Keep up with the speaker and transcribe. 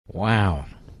Wow.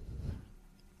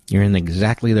 You're in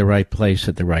exactly the right place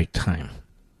at the right time.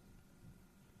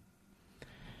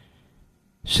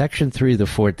 Section 3 of the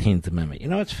 14th Amendment. You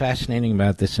know what's fascinating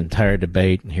about this entire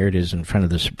debate? And here it is in front of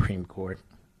the Supreme Court.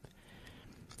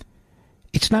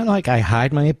 It's not like I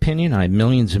hide my opinion. I have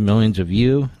millions and millions of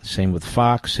you. Same with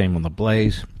Fox, same on the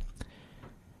Blaze.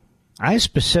 I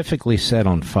specifically said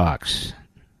on Fox,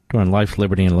 during Life,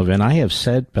 Liberty, and Levin, I have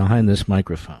said behind this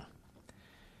microphone,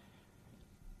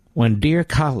 when dear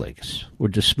colleagues were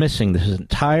dismissing this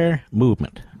entire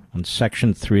movement on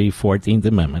Section 3, 14th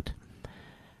Amendment,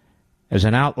 as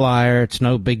an outlier, it's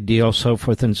no big deal, so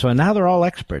forth and so on. Now they're all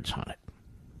experts on it.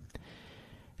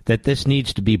 That this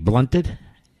needs to be blunted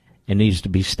and needs to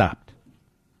be stopped.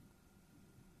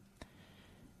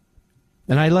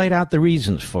 And I laid out the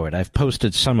reasons for it. I've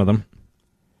posted some of them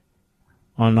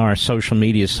on our social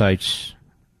media sites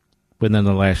within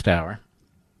the last hour.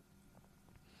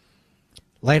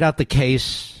 Laid out the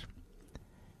case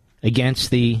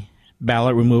against the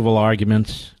ballot removal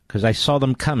arguments because I saw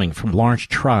them coming from Lawrence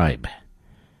Tribe,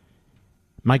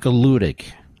 Michael Ludig,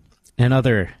 and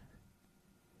other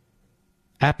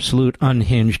absolute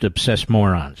unhinged, obsessed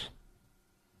morons.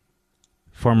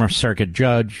 Former circuit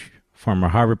judge, former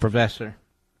Harvard professor.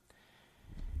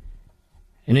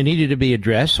 And it needed to be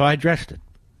addressed, so I addressed it.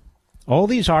 All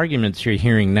these arguments you're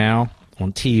hearing now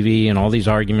on TV and all these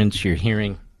arguments you're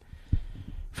hearing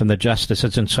from the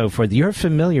justices and so forth, you're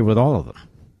familiar with all of them.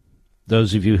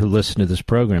 Those of you who listen to this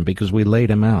program, because we laid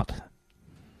them out.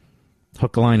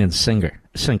 Hook, line, and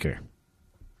sinker.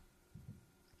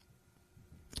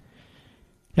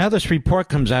 Now this report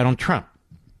comes out on Trump.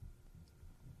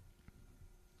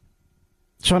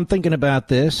 So I'm thinking about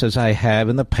this as I have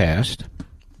in the past.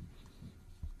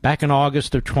 Back in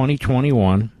August of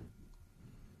 2021,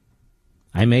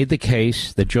 I made the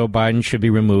case that Joe Biden should be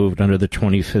removed under the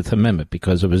 25th Amendment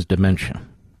because of his dementia.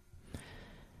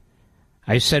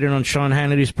 I said it on Sean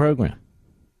Hannity's program.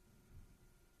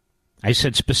 I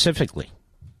said specifically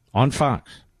on Fox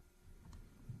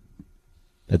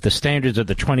that the standards of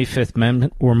the 25th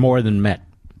Amendment were more than met.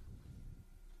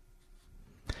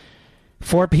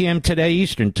 4 p.m. today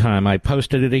Eastern Time, I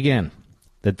posted it again,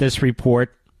 that this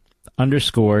report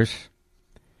underscores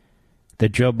that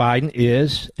Joe Biden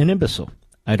is an imbecile.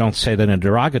 I don't say that in a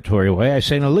derogatory way. I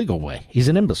say in a legal way. He's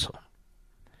an imbecile.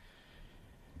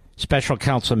 Special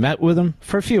counsel met with him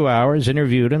for a few hours,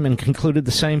 interviewed him, and concluded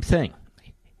the same thing.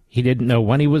 He didn't know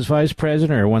when he was vice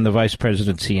president or when the vice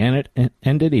presidency ended.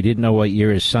 He didn't know what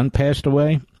year his son passed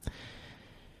away.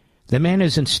 The man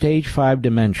is in stage 5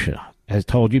 dementia. As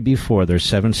told you before, there's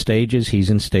 7 stages. He's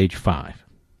in stage 5.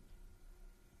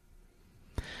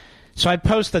 So I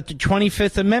post that the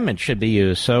 25th Amendment should be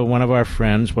used. So one of our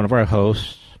friends, one of our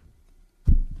hosts,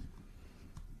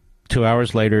 2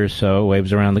 hours later or so,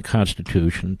 waves around the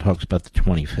Constitution, talks about the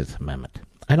 25th Amendment.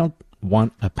 I don't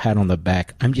want a pat on the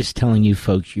back. I'm just telling you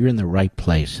folks, you're in the right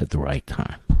place at the right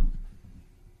time.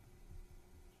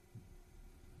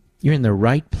 You're in the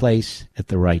right place at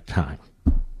the right time.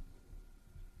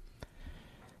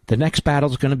 The next battle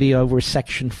is going to be over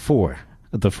Section 4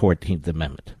 of the 14th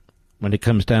Amendment when it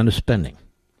comes down to spending.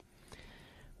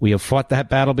 We have fought that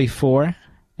battle before,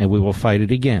 and we will fight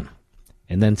it again.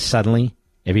 And then suddenly,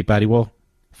 everybody will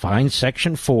find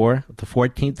Section 4 of the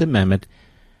 14th Amendment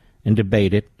and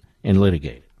debate it and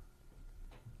litigate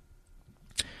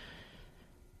it.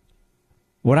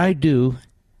 What I do,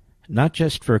 not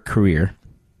just for a career,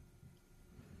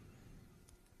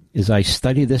 is I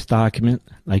study this document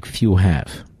like few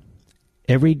have.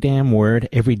 Every damn word,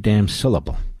 every damn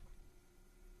syllable.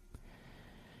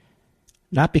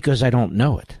 Not because I don't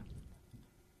know it,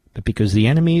 but because the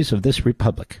enemies of this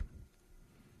republic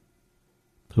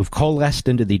who've coalesced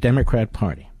into the Democrat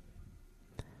Party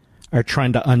are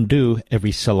trying to undo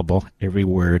every syllable, every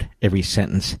word, every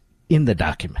sentence in the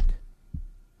document.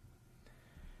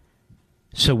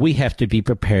 So we have to be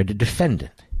prepared to defend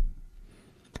it.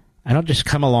 I don't just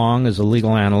come along as a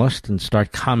legal analyst and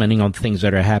start commenting on things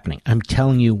that are happening. I'm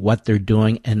telling you what they're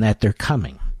doing and that they're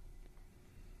coming.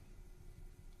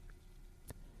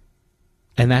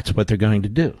 And that's what they're going to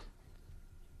do.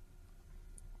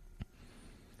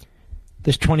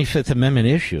 This 25th Amendment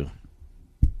issue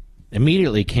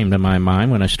immediately came to my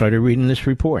mind when I started reading this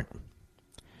report.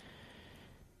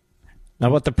 Now,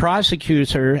 what the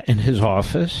prosecutor and his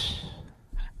office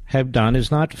have done is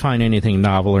not find anything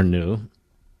novel or new,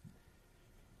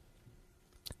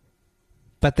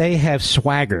 but they have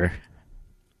swagger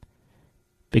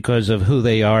because of who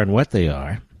they are and what they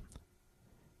are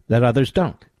that others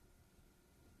don't.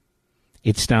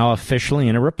 It's now officially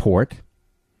in a report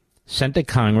sent to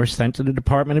Congress, sent to the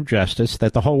Department of Justice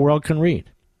that the whole world can read.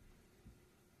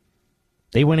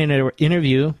 They went in to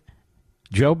interview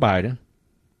Joe Biden,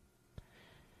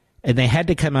 and they had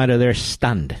to come out of there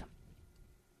stunned.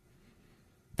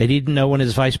 They didn't know when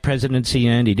his vice presidency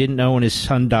ended. He didn't know when his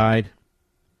son died.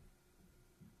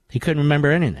 He couldn't remember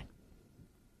anything.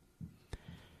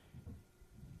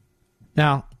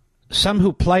 Now, some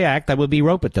who play act, that would be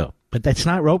rope-a-dope. But that's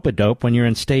not rope-a-dope when you're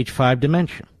in stage 5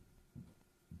 dementia.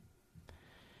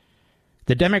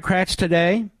 The Democrats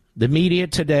today, the media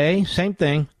today, same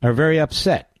thing, are very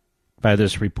upset by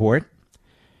this report.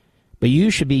 But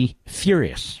you should be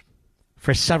furious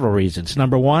for several reasons.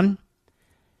 Number one,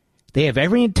 they have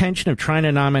every intention of trying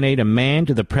to nominate a man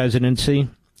to the presidency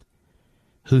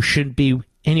who shouldn't be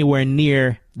anywhere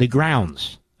near the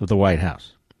grounds of the White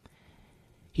House.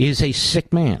 He is a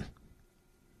sick man,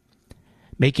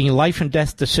 making life and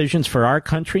death decisions for our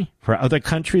country, for other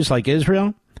countries like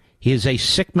Israel. He is a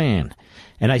sick man.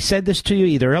 And I said this to you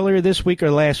either earlier this week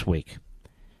or last week.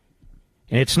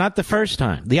 And it's not the first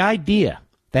time. The idea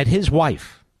that his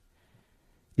wife,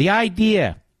 the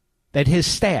idea that his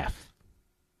staff,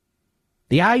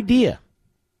 the idea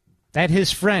that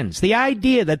his friends, the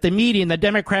idea that the media and the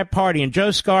Democrat Party and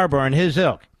Joe Scarborough and his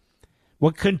ilk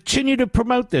will continue to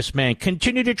promote this man,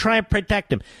 continue to try and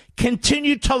protect him,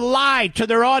 continue to lie to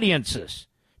their audiences,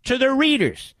 to their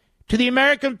readers, to the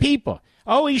American people.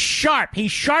 Oh, he's sharp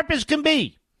as can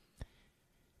be.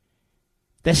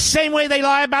 The same way they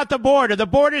lie about the border. The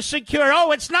border's secure.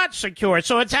 Oh, it's not secure,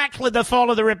 so it's actually the fault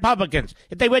of the Republicans.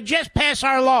 If they would just pass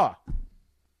our law.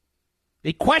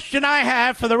 The question I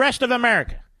have for the rest of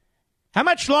America, how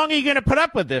much longer are you going to put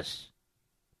up with this?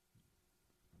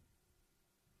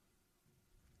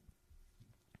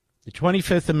 The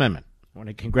 25th Amendment. I want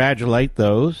to congratulate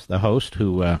the host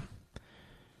who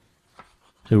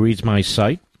reads my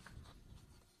site.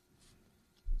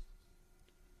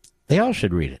 They all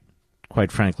should read it,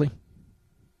 quite frankly.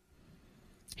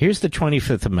 Here's the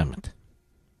 25th Amendment.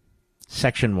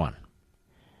 Section 1.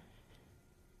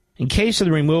 In case of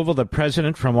the removal of the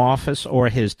president from office or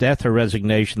his death or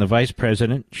resignation, the vice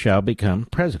president shall become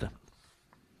president.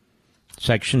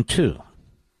 Section 2.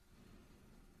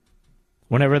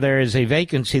 Whenever there is a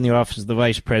vacancy in the office of the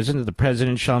vice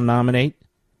president shall nominate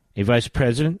a vice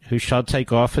president who shall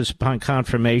take office upon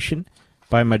confirmation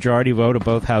by a majority vote of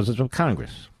both houses of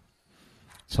Congress.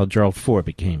 So Gerald Ford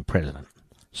became president.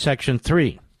 Section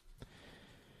 3.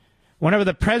 Whenever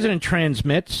the president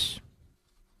transmits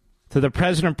to the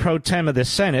president pro tem of the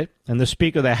Senate and the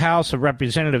Speaker of the House of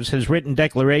Representatives his written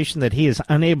declaration that he is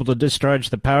unable to discharge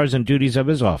the powers and duties of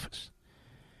his office,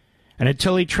 and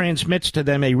until he transmits to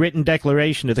them a written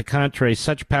declaration to the contrary,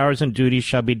 such powers and duties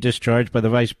shall be discharged by the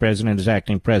vice president as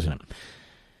acting president.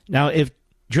 Now, if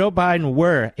Joe Biden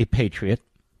were a patriot,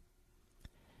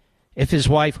 if his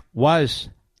wife was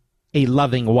a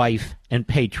loving wife and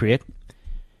patriot,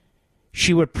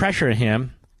 she would pressure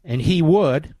him, and he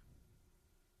would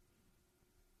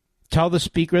tell the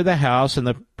Speaker of the House and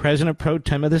the President pro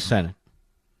tem of the Senate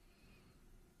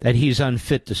that he's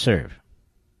unfit to serve.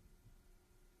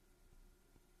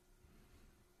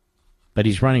 But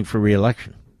he's running for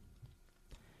re-election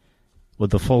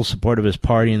with the full support of his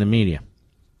party and the media.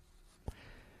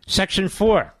 Section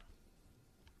 4.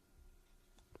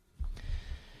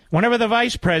 Whenever the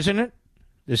vice president,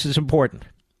 this is important,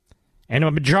 and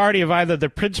a majority of either the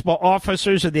principal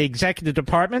officers of the executive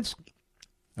departments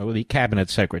or the cabinet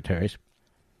secretaries,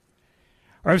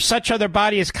 or of such other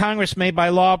body as Congress may by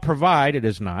law provide, it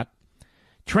is not,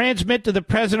 transmit to the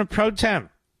President pro tem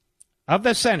of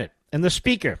the Senate and the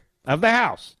Speaker of the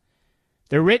House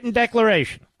the written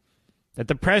declaration that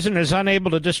the President is unable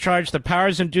to discharge the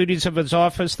powers and duties of his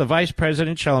office, the Vice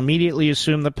President shall immediately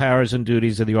assume the powers and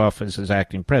duties of the office as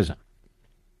acting President.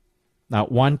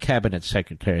 Not one cabinet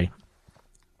secretary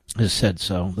has said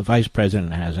so. The Vice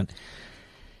President hasn't.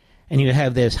 And you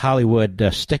have this Hollywood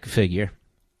stick figure,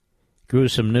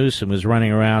 Gruesome Newsom, who's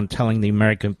running around telling the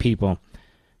American people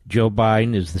Joe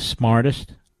Biden is the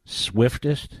smartest,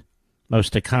 swiftest,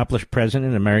 most accomplished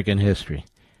president in American history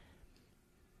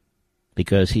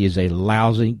because he is a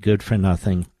lousy,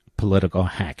 good-for-nothing political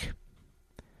hack.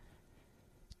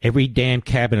 Every damn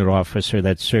cabinet officer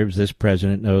that serves this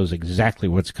president knows exactly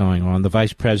what's going on. The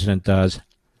vice president does.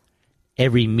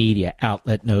 Every media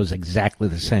outlet knows exactly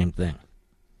the same thing.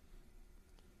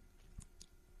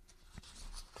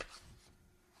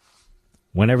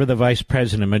 Whenever the vice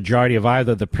president, a majority of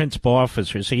either the principal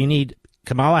officers, so you need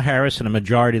Kamala Harris and a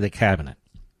majority of the cabinet.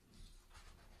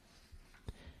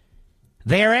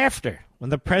 Thereafter, when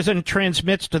the president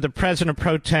transmits to the president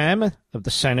pro tem of the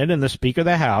Senate and the Speaker of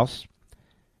the House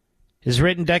his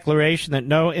written declaration that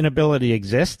no inability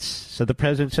exists, so the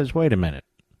president says, wait a minute.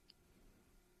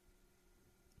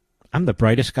 I'm the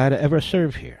brightest guy to ever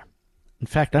serve here. In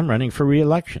fact, I'm running for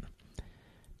re-election.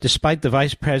 Despite the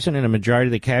vice president and a majority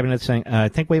of the cabinet saying, I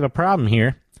think we have a problem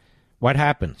here, what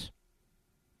happens?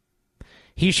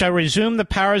 He shall resume the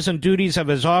powers and duties of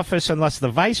his office unless the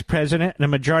vice president and a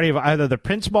majority of either the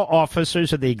principal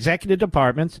officers of the executive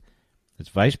departments, that's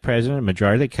vice president and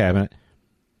majority of the cabinet,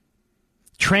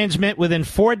 transmit within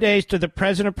 4 days to the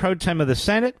president pro tem of the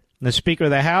Senate and the Speaker of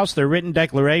the House their written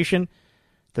declaration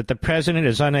that the president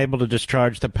is unable to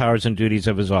discharge the powers and duties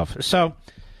of his office. So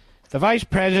the vice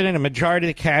president and majority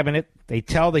of the cabinet, they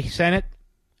tell the Senate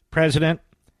president,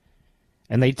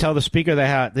 and they tell the Speaker of the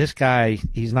House, this guy,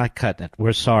 he's not cutting it.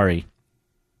 We're sorry.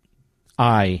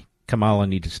 I, Kamala,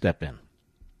 need to step in.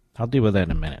 I'll deal with that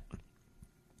in a minute.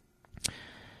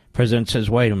 President says,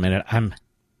 wait a minute, I'm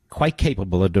quite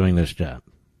capable of doing this job.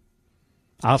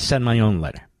 I'll send my own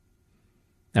letter.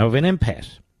 Now, of an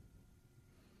impasse.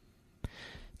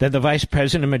 Then the vice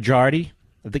president and majority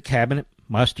of the cabinet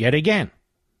must yet again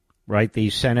write the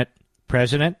Senate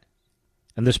president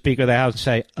and the Speaker of the House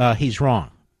and say, he's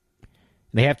wrong.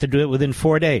 They have to do it within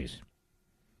 4 days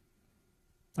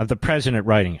of the president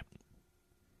writing it.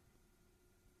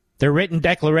 Their written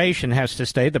declaration has to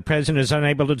state the president is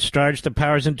unable to discharge the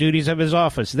powers and duties of his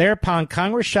office. Thereupon,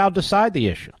 Congress shall decide the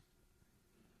issue.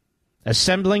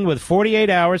 Assembling with 48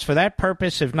 hours for that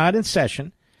purpose, if not in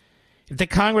session, if the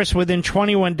Congress within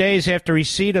 21 days after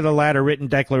receipt of the latter written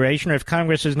declaration, or if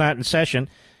Congress is not in session,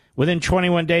 within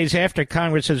 21 days after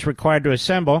Congress is required to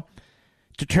assemble,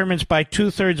 determines by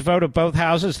two-thirds vote of both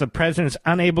houses the president is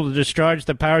unable to discharge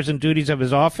the powers and duties of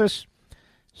his office,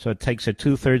 so it takes a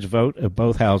two-thirds vote of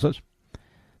both houses,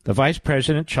 the vice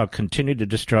president shall continue to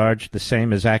discharge the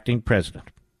same as acting president.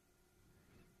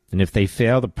 And if they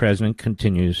fail, the president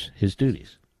continues his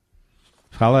duties.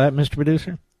 Follow that, Mr.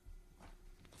 Producer?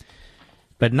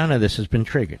 But none of this has been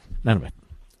triggered. None of it.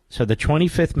 So the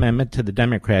 25th Amendment to the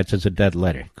Democrats is a dead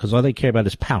letter, because all they care about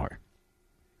is power.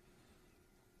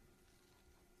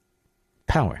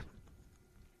 Power.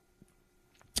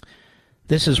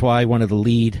 This is why one of the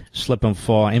lead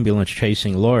slip-and-fall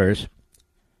ambulance-chasing lawyers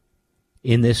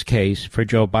in this case for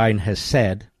Joe Biden has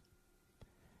said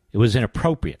it was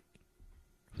inappropriate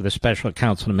for the special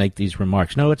counsel to make these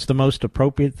remarks. No, it's the most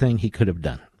appropriate thing he could have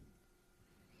done.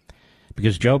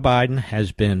 Because Joe Biden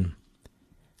has been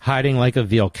hiding like a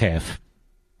veal calf.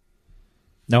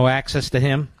 No access to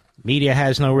him. Media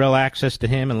has no real access to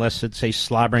him unless it's a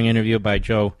slobbering interview by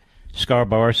Joe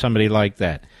Scarborough or somebody like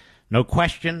that. No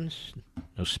questions,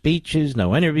 no speeches,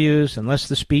 no interviews. Unless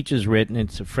the speech is written,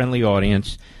 it's a friendly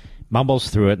audience, mumbles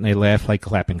through it, and they laugh like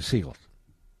clapping seagulls.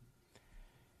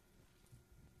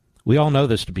 We all know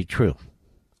this to be true.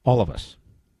 All of us.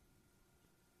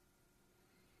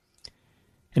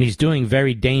 And he's doing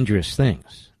very dangerous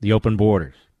things. The open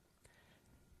borders.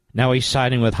 Now he's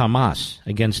siding with Hamas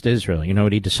against Israel. You know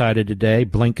what he decided today?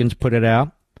 Blinken's put it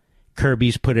out.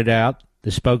 Kirby's put it out.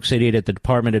 The spokesidiot at the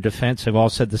Department of Defense have all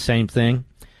said the same thing.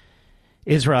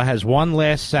 Israel has one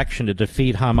last section to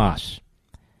defeat Hamas.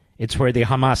 It's where the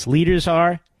Hamas leaders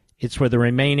are. It's where the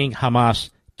remaining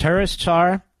Hamas terrorists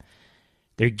are.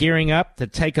 They're gearing up to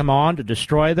take them on, to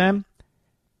destroy them.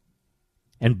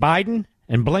 And Biden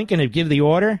and Blinken have given the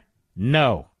order,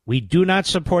 no, we do not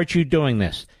support you doing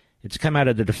this. It's come out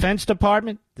of the Defense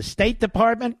Department, the State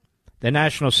Department, the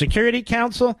National Security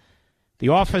Council, the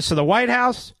Office of the White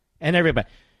House, and everybody.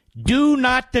 Do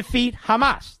not defeat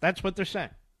Hamas. That's what they're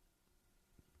saying.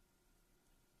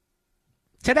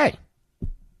 Today.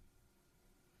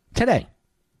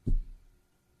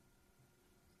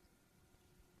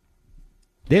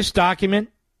 This document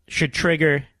should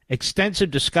trigger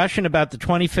extensive discussion about the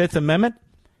 25th Amendment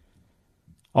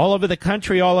all over the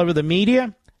country, all over the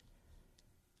media.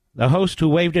 The host who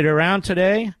waved it around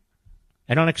today,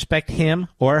 I don't expect him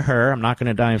or her, I'm not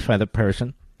going to identify the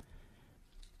person,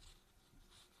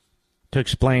 to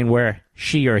explain where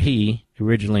she or he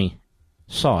originally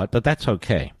saw it, but that's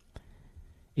okay.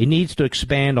 It needs to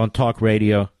expand on talk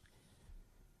radio,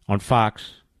 on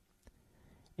Fox,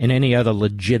 and any other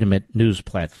legitimate news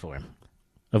platform,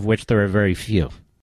 of which there are very few.